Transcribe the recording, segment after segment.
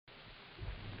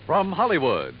From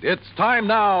Hollywood, it's time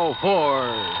now for...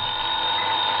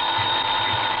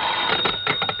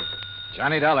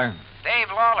 Johnny Dollar.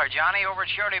 Dave Lawler, Johnny, over at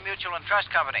Surety Mutual and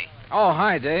Trust Company. Oh,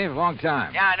 hi, Dave. Long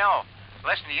time. Yeah, I know.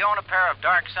 Listen, do you own a pair of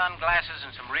dark sunglasses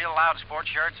and some real loud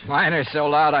sports shirts? Mine are so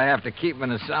loud I have to keep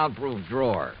them in a soundproof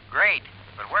drawer. Great.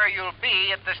 But where you'll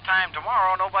be at this time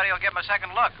tomorrow, nobody will get my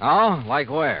second look. Oh?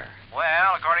 Like where?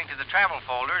 Well, according to the travel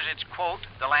folders, it's, quote,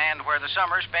 the land where the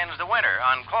summer spends the winter,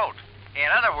 unquote. In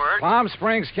other words... Palm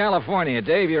Springs, California.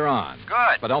 Dave, you're on.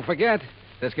 Good. But don't forget,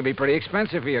 this can be pretty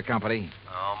expensive for your company.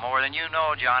 Oh, more than you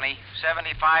know, Johnny.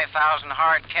 $75,000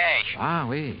 hard cash. Ah,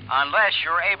 oui. Unless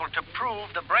you're able to prove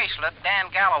the bracelet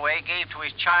Dan Galloway gave to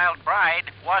his child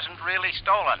bride wasn't really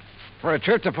stolen. For a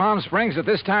trip to Palm Springs at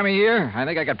this time of year, I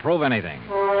think I could prove anything.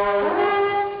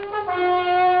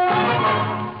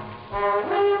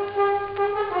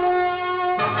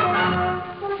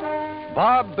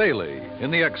 Bob Bailey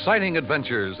in the exciting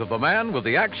adventures of the man with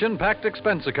the action-packed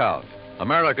expense account.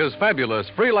 America's fabulous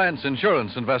freelance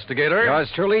insurance investigator. Yours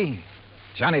truly,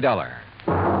 Johnny Dollar.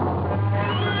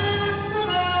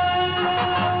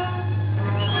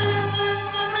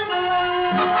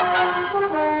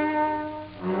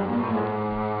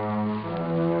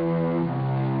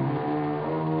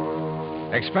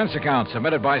 Expense account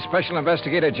submitted by Special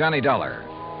Investigator Johnny Dollar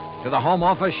to the Home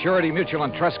Office, Surety Mutual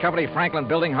and Trust Company, Franklin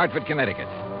Building, Hartford, Connecticut.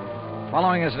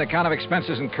 Following is an account of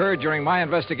expenses incurred during my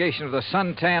investigation of the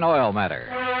Suntan oil matter.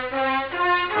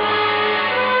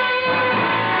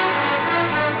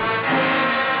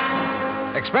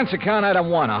 Expense account item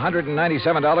 1,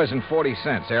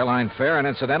 $197.40. Airline fare and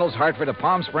incidentals, Hartford to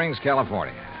Palm Springs,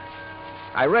 California.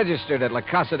 I registered at La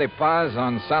Casa de Paz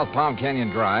on South Palm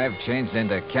Canyon Drive, changed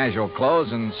into casual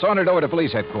clothes, and sauntered over to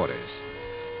police headquarters.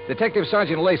 Detective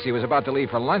Sergeant Lacey was about to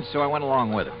leave for lunch, so I went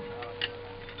along with him.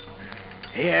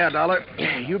 Yeah, Dollar.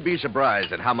 You'd be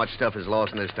surprised at how much stuff is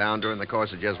lost in this town during the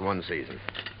course of just one season.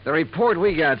 The report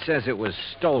we got says it was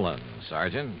stolen,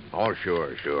 Sergeant. Oh,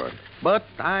 sure. But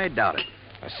I doubt it.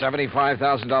 A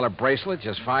 $75,000 bracelet,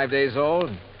 just 5 days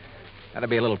old? That'd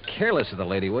be a little careless of the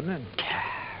lady, wouldn't it?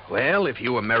 Well, if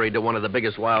you were married to one of the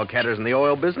biggest wildcatters in the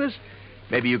oil business,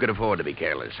 maybe you could afford to be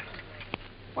careless.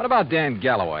 What about Dan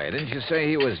Galloway? Didn't you say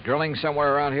he was drilling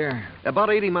somewhere around here? About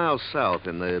 80 miles south,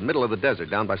 in the middle of the desert,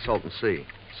 down by Salton Sea.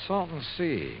 Salton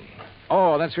Sea.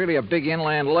 Oh, that's really a big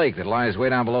inland lake that lies way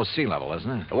down below sea level, isn't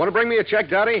it? Want to bring me a check,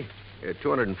 Dottie?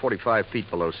 245 feet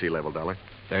below sea level, Dollar.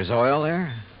 There's oil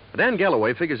there? Dan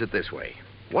Galloway figures it this way.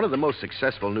 One of the most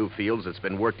successful new fields that's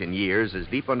been worked in years is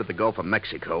deep under the Gulf of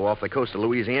Mexico off the coast of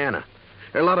Louisiana.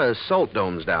 There are a lot of salt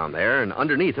domes down there, and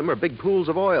underneath them are big pools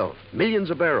of oil, millions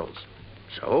of barrels.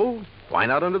 So, why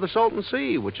not under the Salton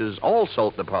Sea, which is all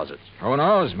salt deposits? Who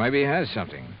knows? Maybe he has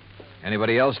something.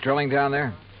 Anybody else drilling down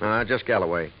there? Just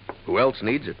Galloway. Who else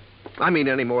needs it? I mean,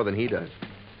 any more than he does.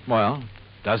 Well,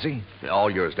 does he? All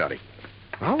yours, Dottie.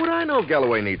 How would I know if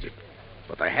Galloway needs it?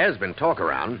 But there has been talk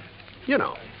around. You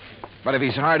know. But if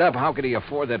he's hard up, how could he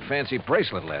afford that fancy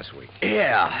bracelet last week?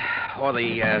 Yeah, or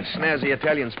the snazzy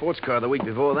Italian sports car the week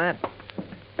before that.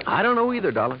 I don't know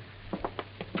either, Dollar.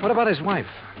 What about his wife?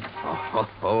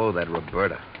 Oh, that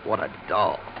Roberta. What a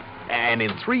doll. And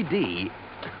in 3D,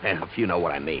 if you know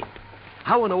what I mean.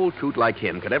 How an old coot like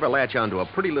him could ever latch onto a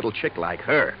pretty little chick like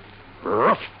her?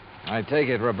 Ruff. I take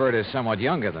it Roberta's somewhat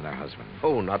younger than her husband.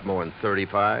 Oh, not more than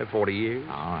 35, 40 years.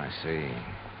 Oh, I see.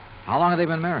 How long have they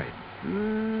been married?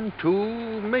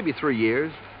 2, maybe 3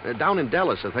 years. Down in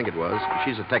Dallas, I think it was.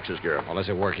 She's a Texas girl. Well, is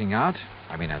it working out?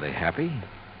 I mean, are they happy?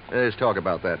 There's talk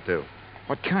about that, too.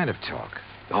 What kind of talk?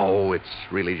 Oh, it's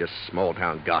really just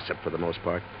small-town gossip for the most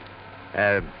part.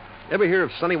 Ever hear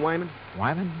of Sonny Wyman?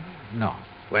 Wyman? No.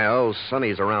 Well,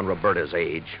 Sonny's around Roberta's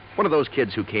age. One of those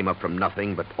kids who came up from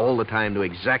nothing, but all the time knew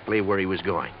exactly where he was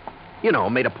going. You know,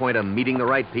 made a point of meeting the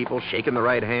right people, shaking the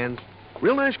right hands.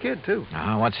 Real nice kid, too.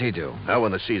 What's he do? Well,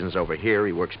 when the season's over here,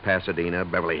 he works Pasadena,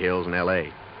 Beverly Hills, and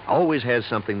L.A. Always has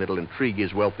something that'll intrigue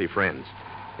his wealthy friends.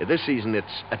 This season,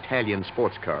 it's Italian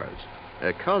sports cars.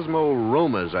 Cosmo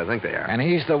Romas, I think they are. And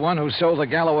he's the one who sold the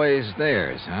Galloways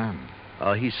theirs,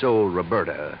 huh? He sold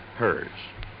Roberta hers.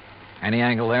 Any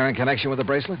angle there in connection with the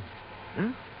bracelet?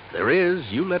 There is.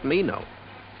 You let me know.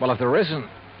 Well, if there isn't,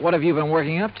 what have you been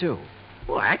working up to?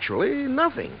 Well, actually,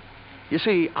 nothing. You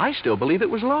see, I still believe it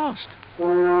was lost.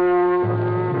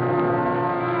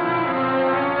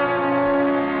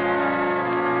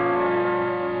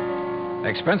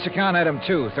 Expense account item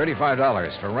 2,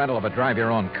 $35 for rental of a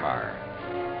drive-your-own car.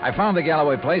 I found the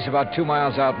Galloway place about 2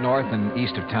 miles out north and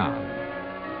east of town.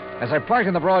 As I parked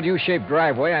in the broad U-shaped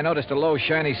driveway, I noticed a low,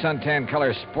 shiny suntan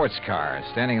color sports car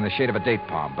standing in the shade of a date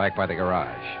palm back by the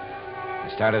garage. I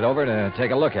started over to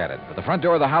take a look at it, but the front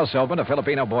door of the house opened. A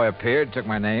Filipino boy appeared, took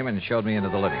my name, and showed me into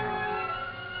the living room.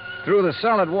 Through the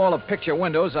solid wall of picture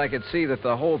windows, I could see that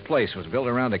the whole place was built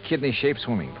around a kidney-shaped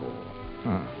swimming pool.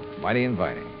 Mighty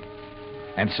inviting.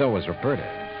 And so was Roberta,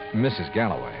 Mrs.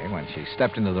 Galloway, when she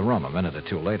stepped into the room a minute or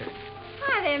two later.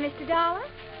 Hi there, Mr. Dollar.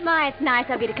 My, it's nice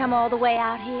of you to come all the way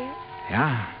out here.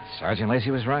 Yeah, Sergeant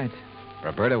Lacey was right.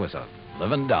 Roberta was a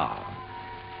living doll.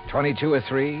 22 or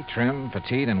 3, trim,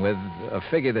 petite, and with a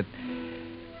figure that...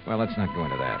 Well, let's not go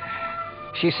into that.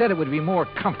 She said it would be more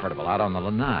comfortable out on the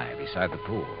lanai beside the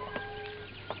pool.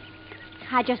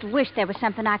 I just wish there was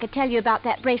something I could tell you about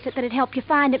that bracelet that'd help you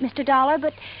find it, Mr. Dollar,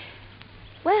 but...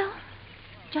 Well,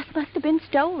 just must have been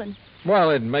stolen. Well,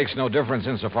 it makes no difference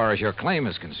insofar as your claim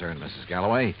is concerned, Mrs.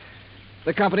 Galloway.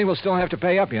 The company will still have to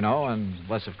pay up, you know,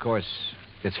 unless, of course,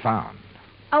 it's found.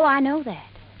 Oh, I know that.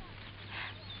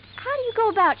 How do you go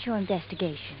about your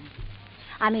investigation?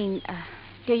 I mean,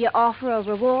 do you offer a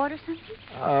reward or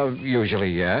something?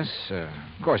 Usually, yes. Of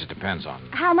course, it depends on...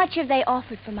 How much have they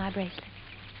offered for my bracelet?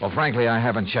 Well, frankly, I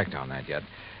haven't checked on that yet.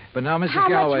 But now, Mrs. How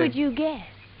Galloway... much would you guess,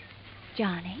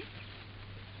 Johnny?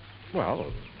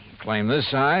 Well, claim this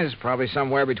size, probably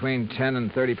somewhere between 10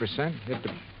 and 30%.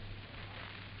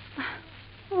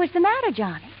 What's the matter,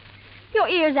 Johnny? Your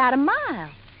ear's out a mile.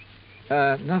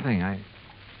 Nothing. I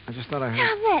just thought I heard...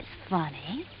 Now, that's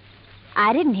funny.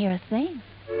 I didn't hear a thing.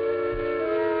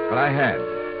 But I had.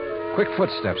 Quick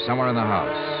footsteps somewhere in the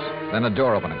house. Then the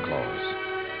door opened and closed.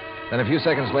 Then a few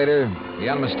seconds later, the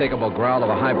unmistakable growl of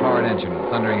a high-powered engine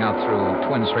thundering out through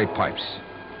twin straight pipes.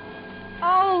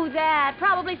 Oh, that.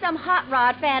 Probably some hot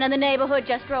rod fan in the neighborhood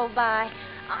just drove by.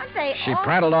 Aren't they She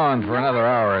prattled on for another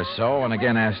hour or so and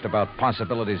again asked about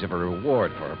possibilities of a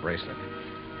reward for her bracelet.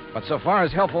 But so far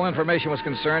as helpful information was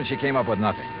concerned, she came up with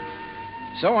nothing.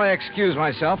 So I excused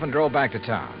myself and drove back to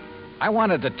town. I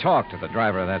wanted to talk to the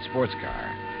driver of that sports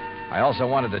car. I also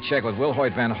wanted to check with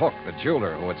Wilhoit Van Hook, the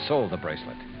jeweler who had sold the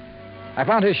bracelet. I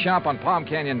found his shop on Palm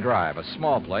Canyon Drive, a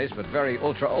small place, but very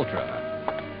ultra.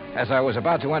 As I was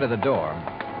about to enter the door...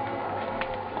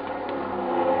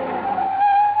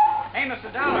 Hey,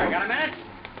 Mr. Dollar, got a minute?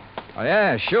 Oh,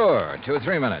 yeah, sure. 2 or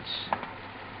 3 minutes.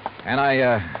 And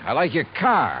I like your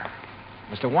car.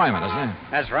 Mr. Wyman, isn't it?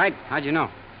 That's right. How'd you know?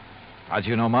 How'd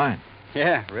you know mine?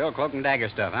 Yeah, real cloak and dagger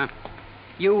stuff, huh?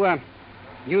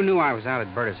 You knew I was out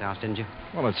at Berta's house, didn't you?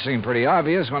 Well, it seemed pretty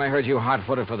obvious when I heard you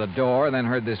hot-footed for the door and then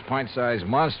heard this pint-sized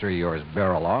monster of yours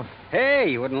barrel off. Hey,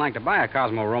 you wouldn't like to buy a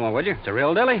Cosmo Roma, would you? It's a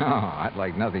real dilly. Oh, I'd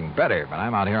like nothing better, but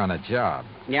I'm out here on a job.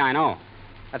 Yeah, I know.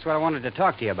 That's what I wanted to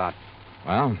talk to you about.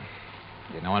 Well,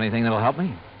 do you know anything that'll help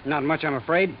me? Not much, I'm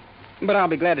afraid. But I'll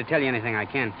be glad to tell you anything I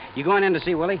can. You going in to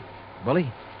see Willie?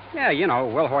 Willie? Yeah, you know,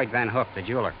 Wilhoit Van Hook, the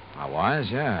jeweler. I was,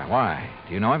 yeah. Why?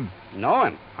 Do you know him? Know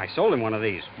him. I sold him one of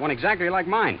these. One exactly like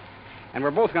mine. And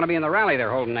we're both going to be in the rally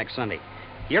they're holding next Sunday.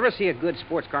 You ever see a good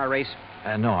sports car race?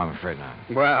 No, I'm afraid not.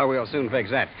 Well, we'll soon fix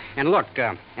that. And look,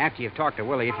 after you've talked to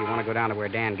Willie, if you want to go down to where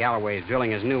Dan Galloway is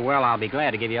drilling his new well, I'll be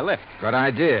glad to give you a lift. Good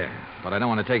idea. But I don't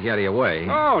want to take you out of your way.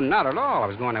 Oh, not at all. I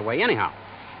was going that way anyhow.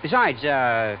 Besides,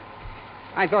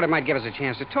 I thought it might give us a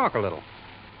chance to talk a little.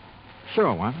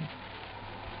 Sure, Wyman.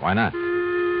 Why not?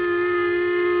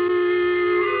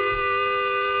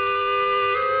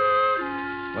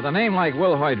 With a name like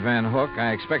Wilhoit Van Hook,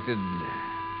 I expected...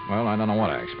 Well, I don't know what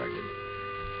I expected.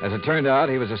 As it turned out,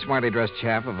 he was a smartly dressed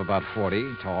chap of about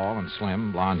 40, tall and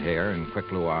slim, blonde hair and quick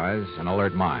blue eyes, an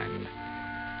alert mind.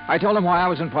 I told him why I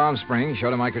was in Palm Springs,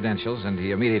 showed him my credentials, and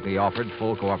he immediately offered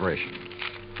full cooperation.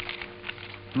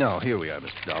 Now, here we are,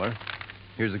 Mr. Dollar.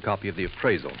 Here's a copy of the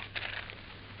appraisal.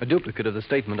 A duplicate of the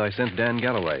statement I sent Dan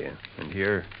Galloway. And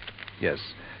here's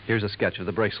a sketch of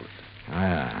the bracelet.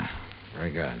 Ah,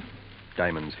 very good.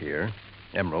 Diamonds here,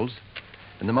 emeralds,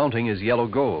 and the mounting is yellow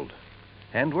gold.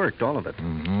 Hand-worked, all of it.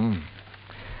 Mm-hmm.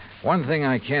 One thing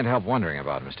I can't help wondering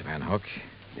about, Mr. Van Hook.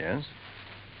 Yes?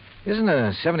 Isn't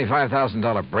a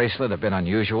 $75,000 bracelet a bit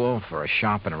unusual for a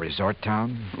shop in a resort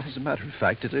town? As a matter of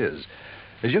fact, it is.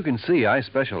 As you can see, I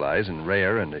specialize in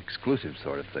rare and exclusive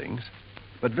sort of things.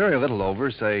 But very little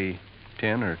over, say,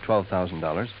 $10,000 or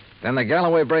 $12,000. Then the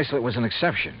Galloway bracelet was an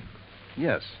exception.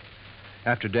 Yes.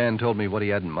 After Dan told me what he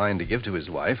had in mind to give to his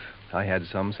wife, I had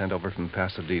some sent over from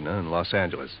Pasadena and Los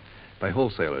Angeles by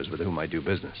wholesalers with whom I do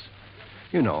business.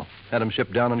 You know, had them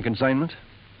shipped down on consignment.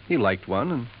 He liked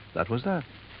one, and that was that.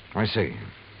 I see.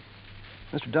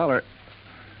 Mr. Dollar,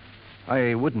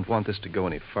 I wouldn't want this to go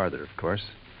any farther, of course.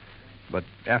 But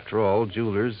after all,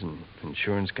 jewelers and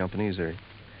insurance companies are...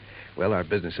 Well, our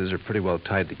businesses are pretty well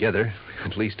tied together,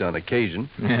 at least on occasion.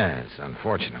 Yes,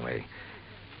 unfortunately.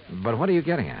 But what are you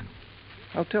getting at?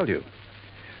 I'll tell you.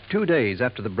 2 days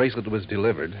after the bracelet was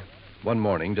delivered, one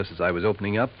morning, just as I was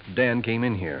opening up, Dan came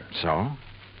in here. So?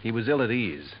 He was ill at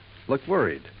ease, looked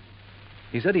worried.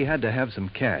 He said he had to have some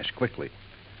cash quickly.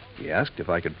 He asked if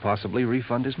I could possibly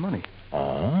refund his money.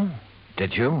 Oh?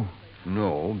 Did you?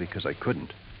 No, because I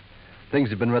couldn't. Things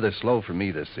have been rather slow for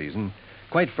me this season.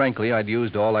 Quite frankly, I'd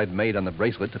used all I'd made on the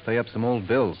bracelet to pay up some old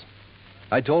bills.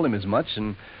 I told him as much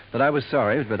and that I was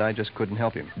sorry, but I just couldn't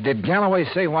help him. Did Galloway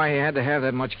say why he had to have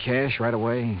that much cash right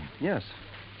away? Yes.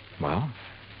 Well?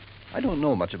 I don't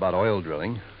know much about oil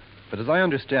drilling, but as I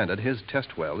understand it, his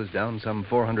test well is down some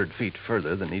 400 feet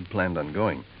further than he'd planned on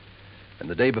going. And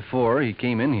the day before he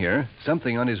came in here,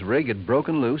 something on his rig had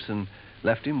broken loose and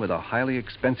left him with a highly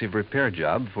expensive repair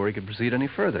job before he could proceed any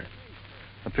further.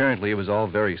 Apparently, it was all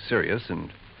very serious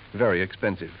and very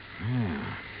expensive.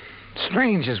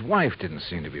 Strange his wife didn't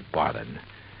seem to be bothered.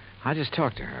 I just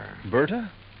talked to her.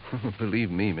 Berta? Believe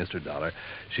me, Mr. Dollar,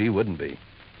 she wouldn't be.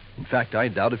 In fact, I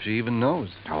doubt if she even knows.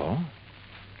 Oh?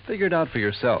 Figure it out for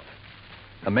yourself.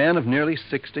 A man of nearly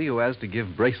 60 who has to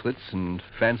give bracelets and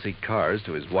fancy cars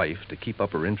to his wife to keep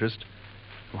up her interest.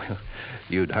 Well,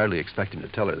 you'd hardly expect him to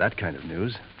tell her that kind of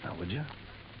news, now would you?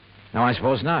 No, I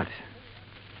suppose not.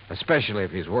 Especially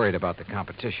if he's worried about the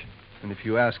competition. And if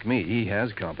you ask me, he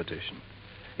has competition.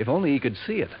 If only he could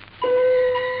see it.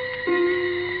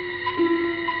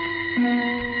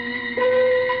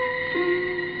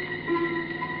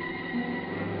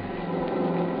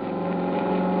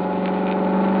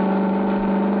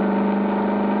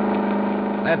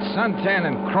 That suntan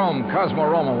and chrome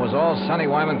Cosmorama was all Sonny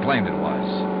Wyman claimed it was.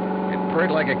 It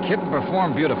purred like a kitten,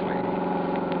 performed beautifully.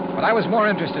 But I was more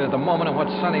interested at the moment in what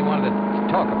Sonny wanted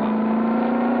to talk about.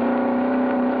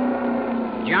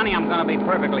 Johnny, I'm going to be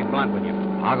perfectly blunt with you.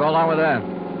 I'll go along with that.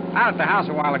 Out at the house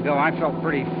a while ago, I felt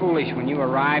pretty foolish when you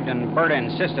arrived, and Berta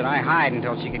insisted I hide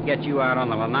until she could get you out on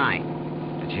the lanai.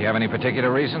 Did she have any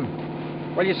particular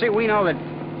reason? Well, you see, we know that...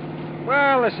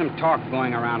 Well, there's some talk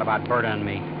going around about Berta and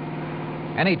me.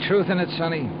 Any truth in it,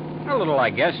 Sonny? A little, I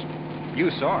guess.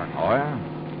 You saw her. Oh,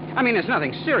 yeah? I mean, there's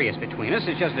nothing serious between us.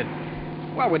 It's just that,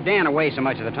 well, with Dan away so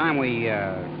much of the time, we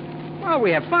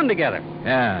have fun together.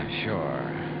 Yeah, sure.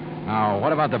 Now,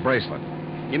 what about the bracelet?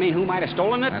 You mean who might have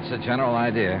stolen it? That's the general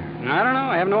idea. I don't know.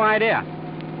 I have no idea.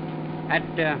 That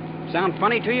sound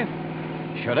funny to you?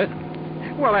 Should it?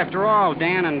 Well, after all,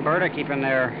 Dan and Berta keeping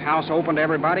their house open to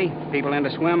everybody. People in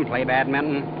to swim, play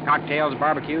badminton, cocktails,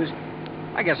 barbecues.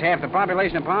 I guess half the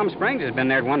population of Palm Springs has been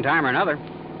there at one time or another.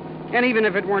 And even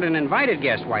if it weren't an invited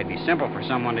guest, why, it'd be simple for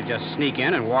someone to just sneak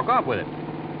in and walk off with it.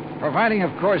 Providing,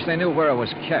 of course, they knew where it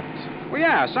was kept. Well,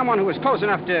 yeah, someone who was close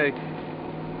enough to...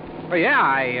 Well,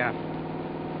 yeah,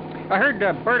 I heard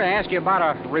Berta ask you about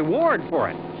a reward for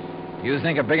it. You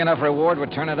think a big enough reward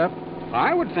would turn it up?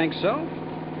 I would think so.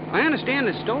 I understand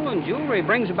that stolen jewelry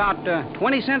brings about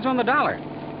 20 cents on the dollar.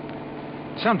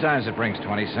 Sometimes it brings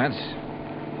 20 cents.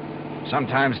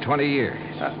 Sometimes 20 years.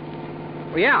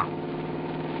 Well, yeah.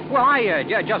 Well, I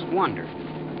just wondered.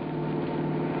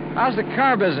 How's the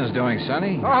car business doing,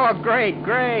 Sonny? Oh, great.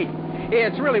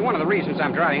 It's really one of the reasons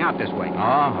I'm driving out this way.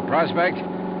 Oh, a prospect?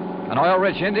 An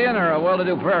oil-rich Indian or a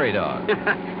well-to-do prairie dog?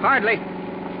 Hardly.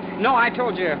 No, I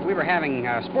told you we were having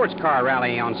a sports car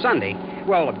rally on Sunday.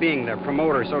 Well, being the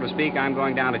promoter, so to speak, I'm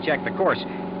going down to check the course.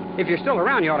 If you're still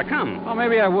around, you ought to come. Oh,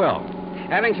 maybe I will.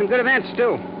 Having some good events,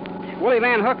 too. Willie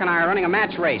Van Hook and I are running a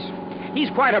match race.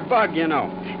 He's quite a bug, you know.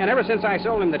 And ever since I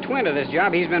sold him the twin to this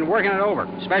job, he's been working it over.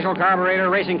 Special carburetor,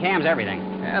 racing cams, everything.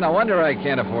 And no wonder I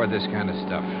can't afford this kind of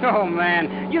stuff. Oh,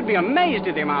 man. You'd be amazed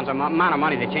at the amount of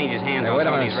money that changes hands on wait a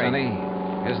some of minute, these races.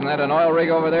 Sonny. Isn't that an oil rig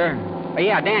over there?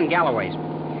 Yeah, Dan Galloway's.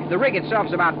 The rig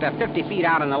itself's about 50 feet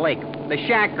out in the lake. The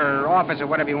shack or office or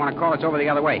whatever you want to call it's over the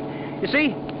other way. You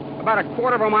see? About a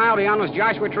quarter of a mile beyond those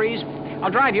Joshua trees. I'll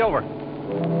drive you over.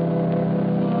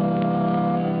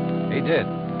 He did.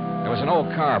 There was an old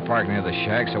car parked near the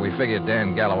shack, so we figured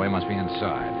Dan Galloway must be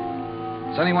inside.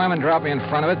 Sonny Wyman dropped me in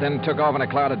front of it, then took off in a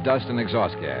cloud of dust and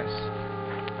exhaust gas.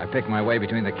 I picked my way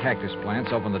between the cactus plants,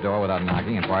 opened the door without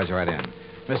knocking, and barged right in.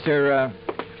 Mr.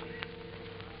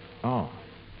 Oh,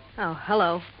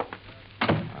 hello.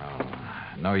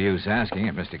 No use asking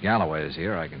if Mr. Galloway is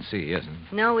here. I can see he isn't.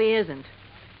 No, he isn't.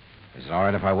 Is it all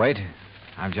right if I wait?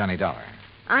 I'm Johnny Dollar.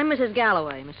 I'm Mrs.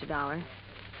 Galloway, Mr. Dollar.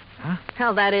 Huh?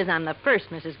 Hell, that is, I'm the first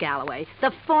Mrs. Galloway.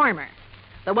 The former.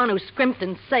 The one who scrimped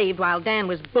and saved while Dan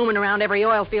was booming around every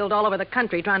oil field all over the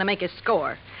country trying to make his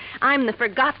score. I'm the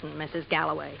forgotten Mrs.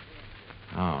 Galloway.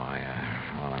 Oh,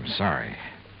 well, I'm sorry.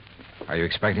 Are you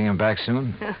expecting him back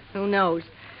soon? Who knows?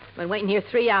 Been waiting here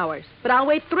 3 hours. But I'll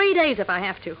wait 3 days if I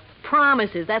have to.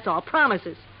 Promises, that's all,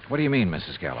 promises. What do you mean,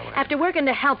 Mrs. Galloway? After working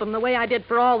to help him the way I did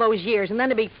for all those years, and then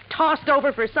to be tossed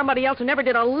over for somebody else who never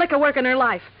did a lick of work in her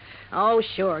life. Oh,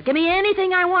 sure. Give me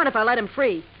anything I want if I let him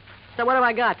free. So what do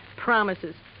I got?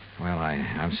 Promises. Well,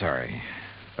 I'm sorry.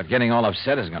 But getting all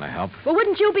upset is going to help. Well,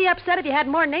 wouldn't you be upset if you had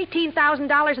more than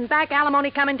 $18,000 in back alimony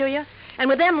coming to you? And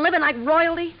with them living like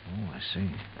royalty? Oh, I see.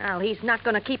 Well, he's not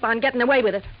going to keep on getting away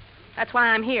with it. That's why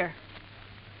I'm here.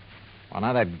 Well,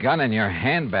 now that gun in your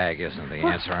handbag isn't the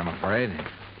answer, I'm afraid.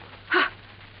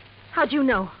 How'd you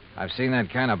know? I've seen that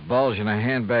kind of bulge in a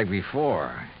handbag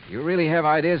before. You really have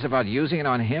ideas about using it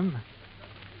on him?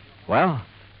 Well?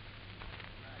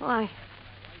 Well,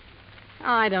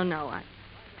 I don't know.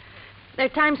 There are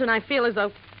times when I feel as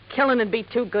though killing would be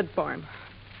too good for him.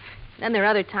 Then there are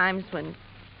other times when...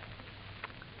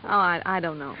 I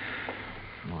don't know.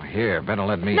 Well, here, better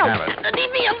let me No, have it.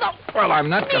 leave me alone. Well, I'm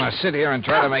not going to sit here and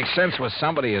try to make sense with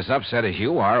somebody as upset as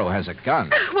you are who has a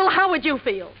gun. Well, how would you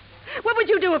feel? What would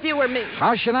you do if you were me?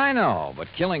 How should I know? But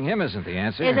killing him isn't the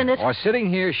answer. Isn't it? Or sitting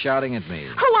here shouting at me.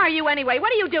 Who are you anyway?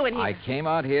 What are you doing here? I came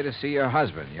out here to see your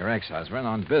husband, your ex-husband,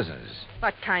 on business.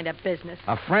 What kind of business?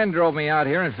 A friend drove me out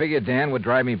here and figured Dan would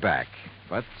drive me back.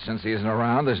 But since he isn't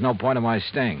around, there's no point in my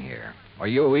staying here. Or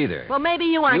you either. Well, maybe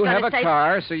you aren't You going have to a say...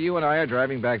 car, so you and I are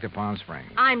driving back to Palm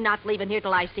Springs. I'm not leaving here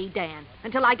till I see Dan.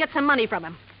 Until I get some money from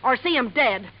him. Or see him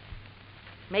dead.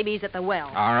 Maybe he's at the well.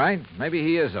 All right. Maybe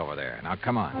he is over there. Now,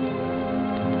 come on.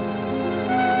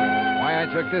 Why I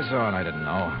took this on, I didn't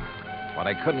know. But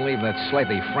I couldn't leave that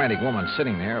slightly frantic woman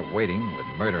sitting there, waiting, with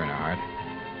murder in her heart.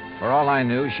 For all I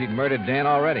knew, she'd murdered Dan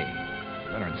already.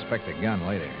 Better inspect the gun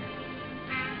later.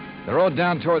 The road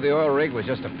down toward the oil rig was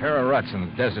just a pair of ruts in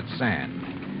the desert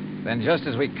sand. Then, just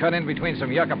as we cut in between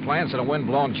some yucca plants and a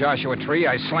wind-blown Joshua tree,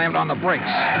 I slammed on the brakes.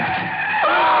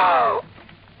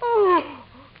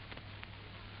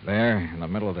 There, in the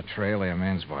middle of the trail, lay a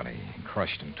man's body,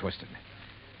 crushed and twisted.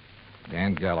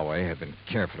 Dan Galloway had been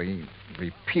carefully,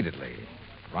 repeatedly,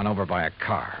 run over by a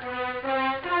car.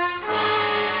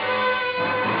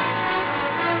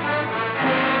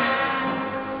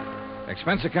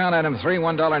 Expense account item 3,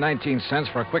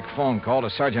 $1.19 for a quick phone call to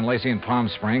Sergeant Lacey in Palm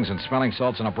Springs and smelling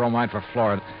salts and a bromide for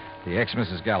Florida, the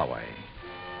ex-Mrs. Galloway.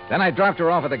 Then I dropped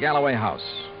her off at the Galloway house.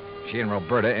 She and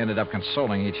Roberta ended up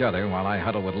consoling each other while I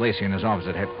huddled with Lacey in his office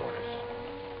at headquarters.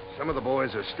 Some of the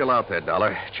boys are still out there,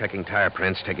 Dollar, checking tire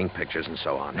prints, taking pictures, and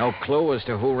so on. No clue as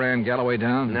to who ran Galloway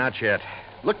down? Not yet.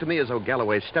 Looked to me as though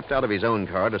Galloway stepped out of his own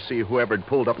car to see whoever had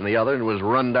pulled up in the other and was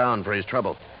run down for his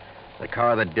trouble. The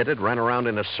car that did it ran around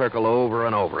in a circle over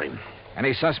and over him.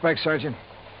 Any suspects, Sergeant?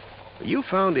 You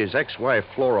found his ex-wife,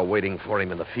 Flora, waiting for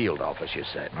him in the field office, you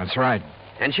said. That's right.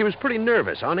 And she was pretty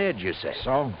nervous, on edge, you said.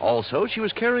 So? Also, she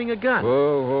was carrying a gun.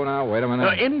 Whoa, now, wait a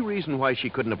minute. Any reason why she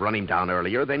couldn't have run him down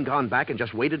earlier, then gone back and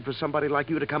just waited for somebody like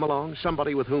you to come along?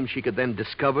 Somebody with whom she could then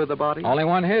discover the body? Only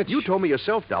one hitch. You told me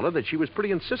yourself, Dollar, that she was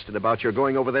pretty insistent about your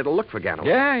going over there to look for Galloway.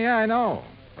 Yeah, I know.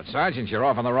 But, Sergeant, you're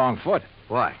off on the wrong foot.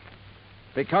 Why?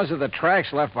 Because of the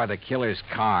tracks left by the killer's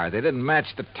car. They didn't match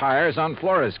the tires on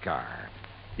Flora's car.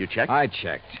 You checked? I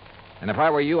checked. And if I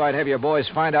were you, I'd have your boys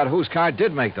find out whose car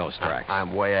did make those tracks.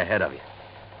 I'm way ahead of you.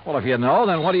 Well, if you know,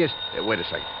 then what do you... Wait a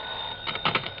second.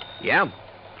 Yeah?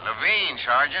 Levine,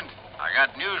 Sergeant. I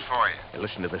got news for you. Hey,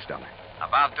 listen to this, Dollar.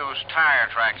 About those tire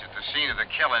tracks at the scene of the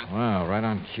killing. Well, right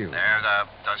on cue. They're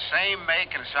the same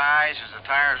make and size as the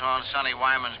tires on Sonny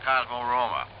Wyman's Cosmo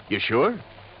Roma. You sure?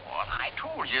 Well, I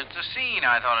told you at the scene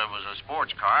I thought it was a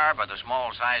sports car by the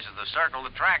small size of the circle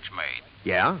the tracks made.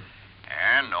 Yeah?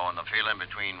 And knowing the feeling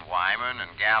between Wyman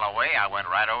and Galloway, I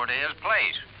went right over to his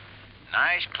place.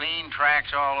 Nice, clean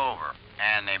tracks all over.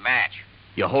 And they match.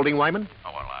 You holding Wyman?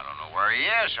 Oh, well, I don't know where he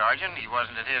is, Sergeant. He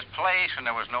wasn't at his place, and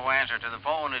there was no answer to the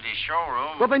phone at his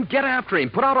showroom. Well, then get after him.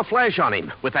 Put out a flash on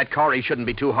him. With that car, he shouldn't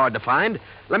be too hard to find.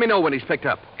 Let me know when he's picked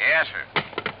up. Yes,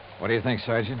 sir. What do you think,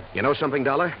 Sergeant? You know something,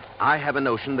 Dollar? I have a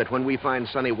notion that when we find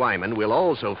Sonny Wyman, we'll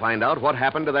also find out what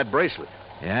happened to that bracelet.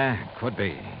 Yeah, could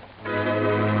be.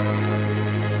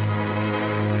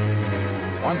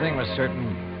 One thing was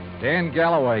certain. Dan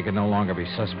Galloway could no longer be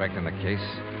suspect in the case.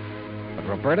 But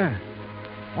Roberta?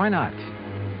 Why not?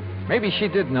 Maybe she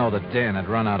did know that Dan had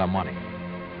run out of money.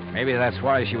 Maybe that's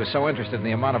why she was so interested in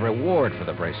the amount of reward for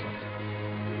the bracelet.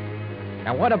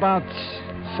 Now, what about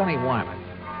Sonny Wyman?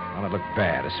 Well, it looked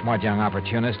bad. A smart young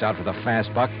opportunist out for the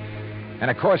fast buck.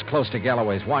 And, of course, close to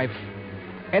Galloway's wife.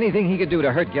 Anything he could do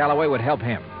to hurt Galloway would help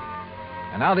him.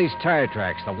 And now these tire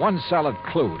tracks, the one solid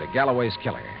clue to Galloway's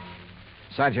killer.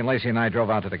 Sergeant Lacey and I drove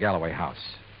out to the Galloway house.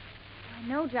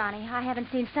 No, Johnny. I haven't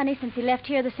seen Sonny since he left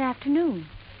here this afternoon.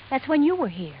 That's when you were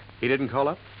here. He didn't call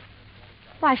up?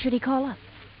 Why should he call up?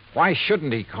 Why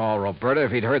shouldn't he call, Roberta,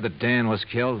 if he'd heard that Dan was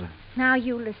killed? Now,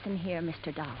 you listen here,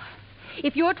 Mr. Dollar.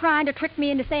 If you're trying to trick me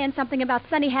into saying something about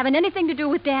Sonny having anything to do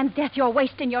with Dan's death, you're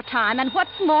wasting your time. And what's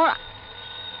more...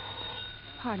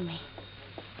 Pardon me.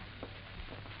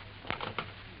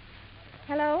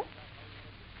 Hello?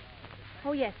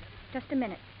 Oh, yes. Just a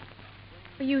minute.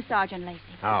 For you, Sergeant Lacey.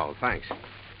 Oh, thanks.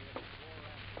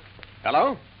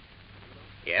 Hello?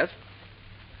 Yes?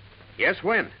 Yes,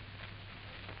 when?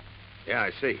 Yeah,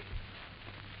 I see.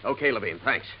 Okay, Levine,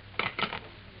 thanks.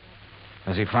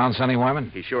 Has he found Sonny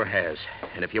Wyman? He sure has.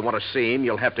 And if you want to see him,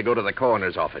 you'll have to go to the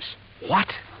coroner's office. What?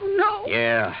 Oh, no.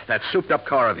 Yeah, that souped-up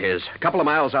car of his, a couple of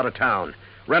miles out of town.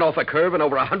 Ran off a curve and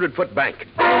over a 100-foot bank.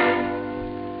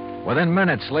 Within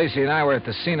minutes, Lacey and I were at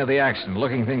the scene of the accident,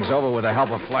 looking things over with the help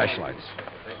of flashlights.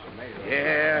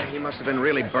 Yeah, he must have been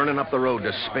really burning up the road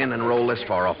to spin and roll this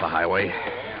far off the highway.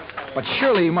 But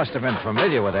surely he must have been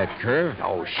familiar with that curve.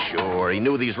 Oh, sure. He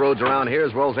knew these roads around here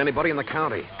as well as anybody in the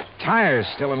county. Tires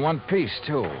still in one piece,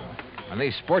 too. And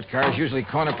these sport cars usually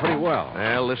corner pretty well.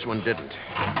 Well, this one didn't.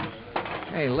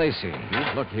 Hey, Lacey,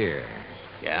 look here.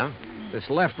 Yeah? This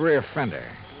left rear fender.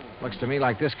 Looks to me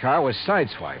like this car was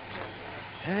sideswiped.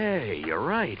 Hey, you're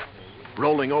right.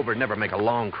 Rolling over never make a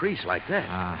long crease like that.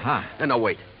 Uh-huh. No,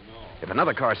 wait. If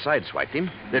another car sideswiped him,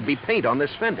 there'd be paint on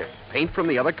this fender. Paint from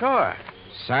the other car.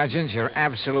 Sergeant, you're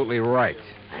absolutely right.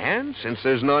 And since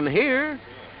there's none here...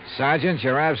 Sergeant,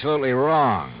 you're absolutely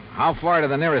wrong. How far to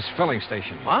the nearest filling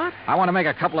station? What? I want to make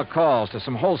a couple of calls to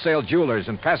some wholesale jewelers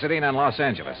in Pasadena and Los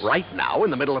Angeles. Right now, in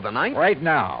the middle of the night? Right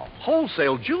now.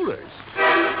 Wholesale jewelers?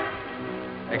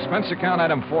 Expense account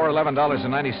item 4,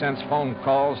 $11.90, phone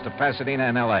calls to Pasadena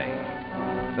and L.A.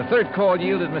 The third call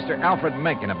yielded Mr. Alfred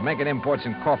Mencken of Mencken Imports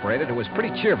Incorporated, who was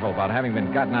pretty cheerful about having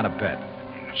been gotten out of bed.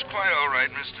 It's quite all right,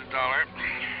 Mr. Dollar.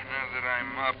 Now that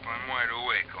I'm up, I'm wide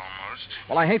awake almost.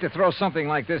 Well, I hate to throw something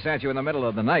like this at you in the middle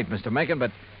of the night, Mr. Mencken,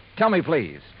 but tell me,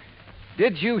 please,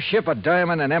 did you ship a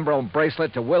diamond and emerald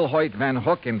bracelet to Will Hoyt Van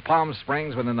Hook in Palm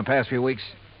Springs within the past few weeks?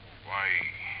 Why,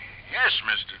 yes,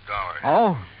 Mr. Dollar.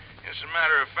 Oh? As a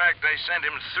matter of fact, I sent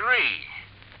him 3.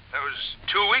 That was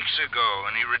 2 weeks ago,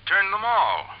 and he returned them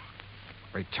all.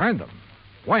 Returned them?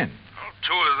 When? Well,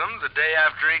 2 of them the day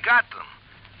after he got them.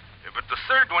 Yeah, but the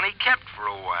third one he kept for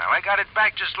a while. I got it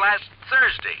back just last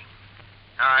Thursday.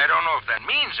 Now, I don't know if that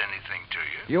means anything to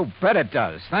you. You bet it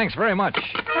does. Thanks very much.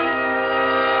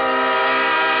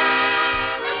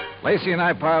 Lacey and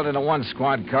I piled into one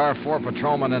squad car, 4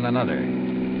 patrolmen in another.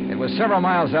 It was several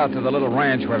miles out to the little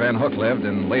ranch where Van Hook lived,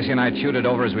 and Lacey and I chewed it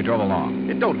over as we drove along.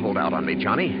 Don't hold out on me,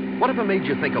 Johnny. Whatever made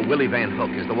you think of Willie Van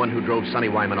Hook is the one who drove Sonny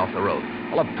Wyman off the road?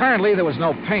 Well, apparently there was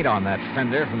no paint on that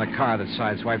fender from the car that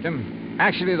sideswiped him.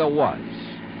 Actually, there was.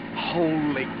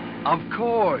 Holy... Of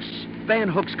course. Van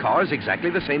Hook's car is exactly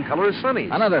the same color as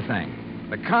Sonny's. Another thing.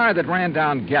 The car that ran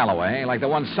down Galloway, like the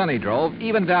one Sonny drove,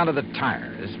 even down to the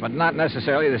tires, but not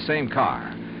necessarily the same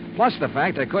car. Plus the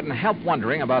fact I couldn't help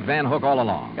wondering about Van Hook all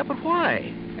along. Yeah, but why?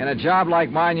 In a job like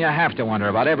mine, you have to wonder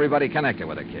about everybody connected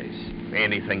with a case.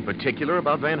 Anything particular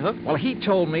about Van Hook? Well, he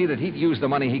told me that he'd used the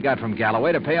money he got from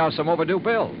Galloway to pay off some overdue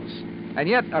bills. And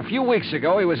yet, a few weeks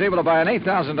ago, he was able to buy an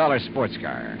 $8,000 sports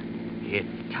car. It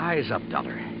ties up,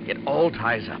 Dollar. It all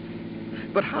ties up.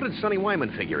 But how did Sonny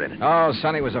Wyman figure in it? Oh,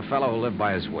 Sonny was a fellow who lived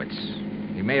by his wits.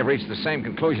 He may have reached the same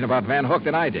conclusion about Van Hook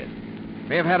that I did.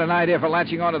 May have had an idea for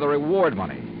latching onto the reward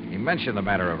money. He mentioned the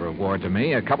matter of reward to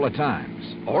me a couple of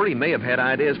times. Or he may have had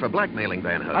ideas for blackmailing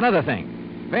Van Hook. Another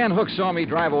thing. Van Hook saw me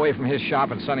drive away from his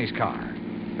shop in Sonny's car.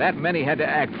 That meant he had to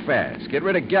act fast, get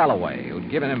rid of Galloway,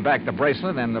 who'd given him back the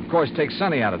bracelet, and, of course, take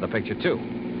Sonny out of the picture, too.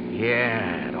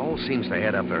 Yeah, it all seems to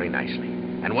add up very nicely.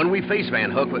 And when we face Van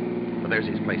Hook, well, there's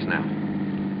his place now.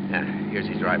 Here's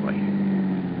his driveway.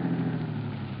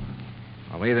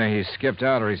 Well, either he's skipped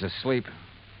out or he's asleep.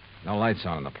 No lights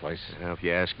on in the place. Well, if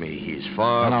you ask me, he's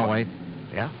far... No, wait.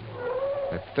 Yeah?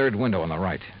 That third window on the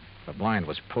right. The blind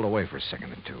was pulled away for a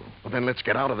second or two. Well, then let's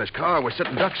get out of this car. We're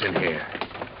sitting ducks in here.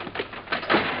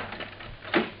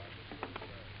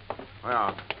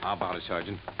 Well, how about it,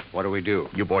 Sergeant? What do we do?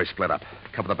 You boys split up.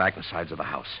 Cover the back and sides of the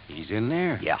house. He's in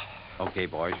there? Yeah. Okay,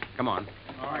 boys. Come on.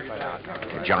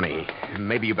 Johnny,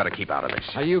 maybe you better keep out of this.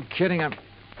 Are you kidding?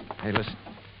 Hey, listen.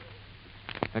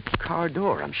 That car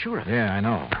door, I'm sure of it. Yeah, I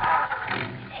know.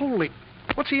 Holy...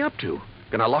 What's he up to?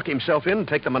 Gonna lock himself in and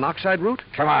take the monoxide route?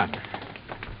 Come on.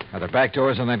 Are there back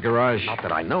doors in that garage? Not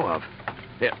that I know of.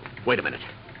 Here, wait a minute.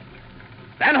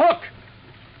 Van Hook!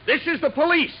 This is the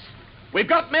police. We've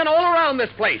got men all around this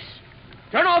place.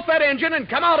 Turn off that engine and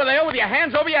come out of there with your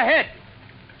hands over your head.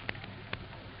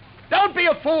 Don't be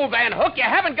a fool, Van Hook. You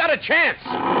haven't got a chance.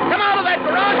 Come out of that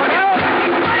garage.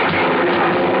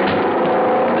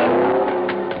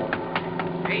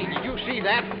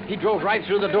 that? He drove right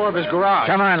through the door of his garage.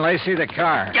 Come on, Lacey, the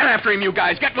car. Get after him, you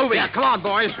guys. Get moving. Yeah, come on,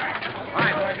 boys.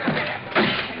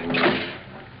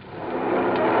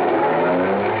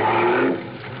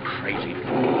 Crazy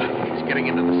fool. He's getting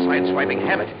into the sideswiping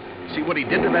habit. See what he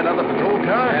did to that other patrol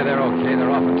car? Yeah, they're okay.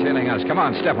 They're off and tailing us. Come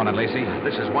on, step on it, Lacey.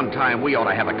 This is one time we ought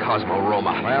to have a Cosmo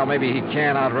Roma. Well, maybe he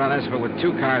can outrun us, but with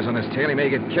 2 cars on his tail, he may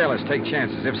get careless, take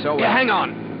chances. If so... Yeah, hang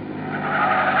on.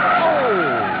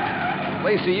 Oh!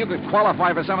 Lacey, you could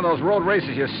qualify for some of those road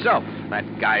races yourself. That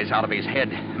guy's out of his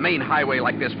head. Main highway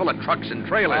like this, full of trucks and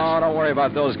trailers. Oh, don't worry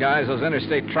about those guys. Those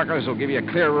interstate truckers will give you a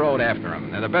clear road after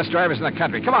them. They're the best drivers in the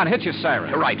country. Come on, hit your siren.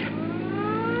 You're right.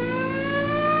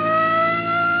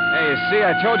 Hey, you see,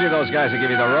 I told you those guys would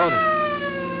give you the road.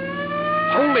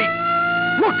 Holy...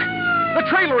 Look! The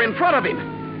trailer in front of him.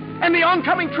 And the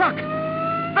oncoming truck.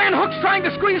 Van Hook's trying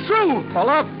to squeeze through. Pull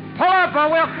up, or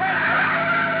we'll...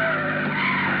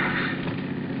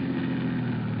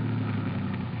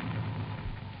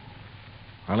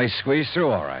 Well, he squeezed through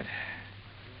all right.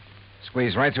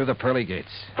 Squeezed right through the pearly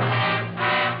gates.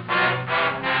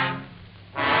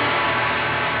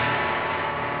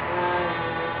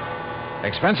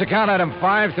 Expense account item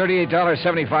 5,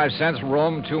 $38.75,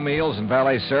 room, 2 meals, and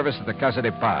valet service at the Casa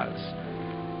de Paz.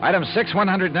 Item 6,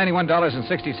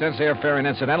 $191.60, airfare and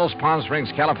incidentals, Palm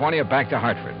Springs, California, back to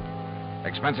Hartford.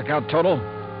 Expense account total,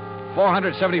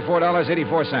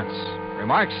 $474.84.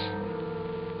 Remarks?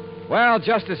 Well,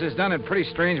 justice is done in pretty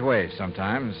strange ways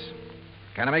sometimes.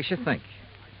 Kind of makes you think.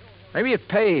 Maybe it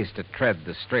pays to tread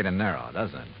the straight and narrow,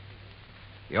 doesn't it?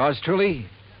 Yours truly,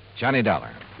 Johnny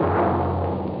Dollar.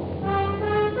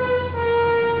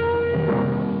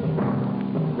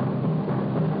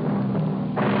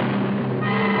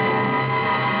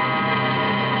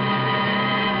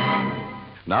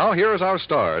 Now, here is our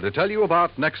star to tell you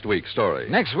about next week's story.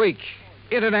 Next week,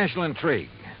 international intrigue.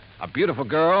 A beautiful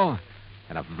girl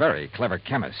and a very clever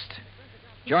chemist.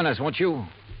 Join us, won't you?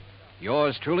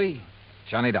 Yours truly,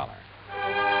 Johnny Dollar.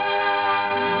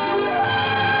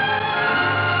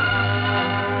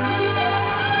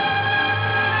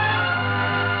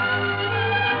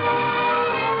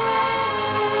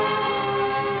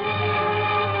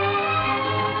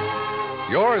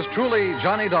 Yours truly,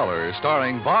 Johnny Dollar,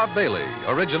 starring Bob Bailey,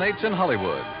 originates in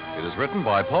Hollywood. It is written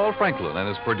by Paul Franklin and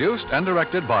is produced and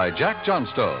directed by Jack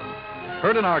Johnstone.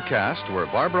 Heard in our cast were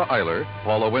Barbara Eiler,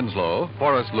 Paula Winslow,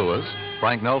 Forrest Lewis,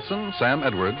 Frank Nelson, Sam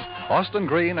Edwards, Austin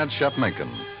Green, and Shep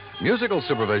Menken. Musical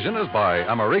supervision is by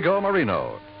Amerigo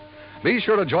Marino. Be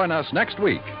sure to join us next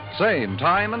week, same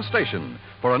time and station,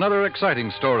 for another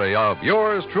exciting story of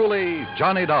yours truly,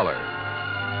 Johnny Dollar.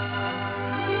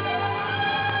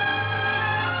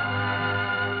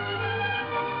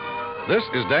 This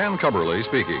is Dan Cubberly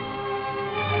speaking.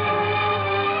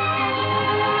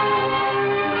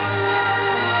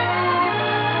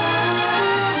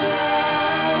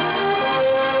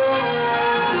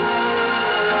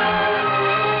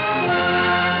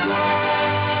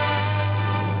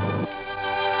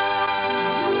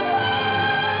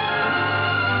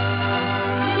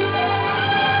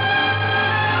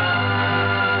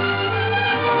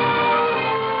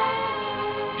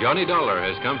 Johnny Dollar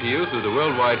has come to you through the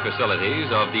worldwide facilities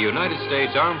of the United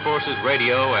States Armed Forces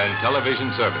Radio and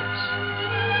Television Service.